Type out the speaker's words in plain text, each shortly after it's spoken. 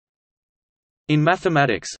In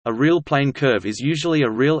mathematics, a real plane curve is usually a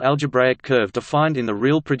real algebraic curve defined in the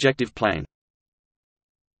real projective plane.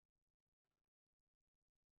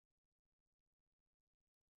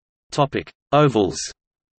 Ovals.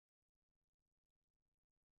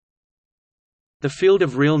 The field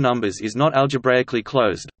of real numbers is not algebraically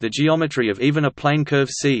closed, the geometry of even a plane curve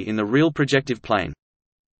C in the real projective plane.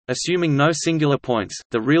 Assuming no singular points,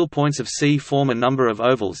 the real points of C form a number of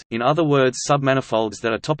ovals, in other words submanifolds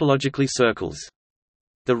that are topologically circles.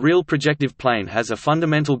 The real projective plane has a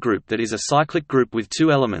fundamental group that is a cyclic group with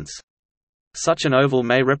two elements. Such an oval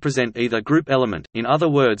may represent either group element, in other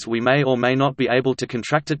words we may or may not be able to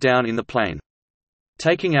contract it down in the plane.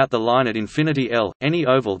 Taking out the line at infinity L, any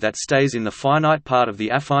oval that stays in the finite part of the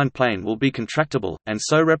affine plane will be contractible, and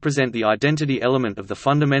so represent the identity element of the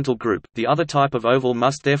fundamental group. The other type of oval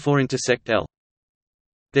must therefore intersect L.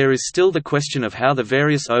 There is still the question of how the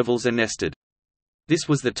various ovals are nested. This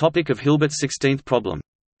was the topic of Hilbert's 16th problem.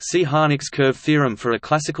 See Harnack's curve theorem for a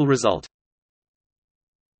classical result.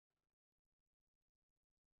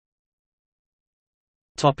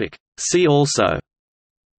 See also: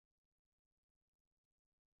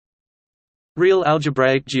 real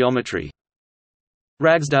algebraic geometry,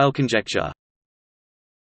 Ragsdale conjecture.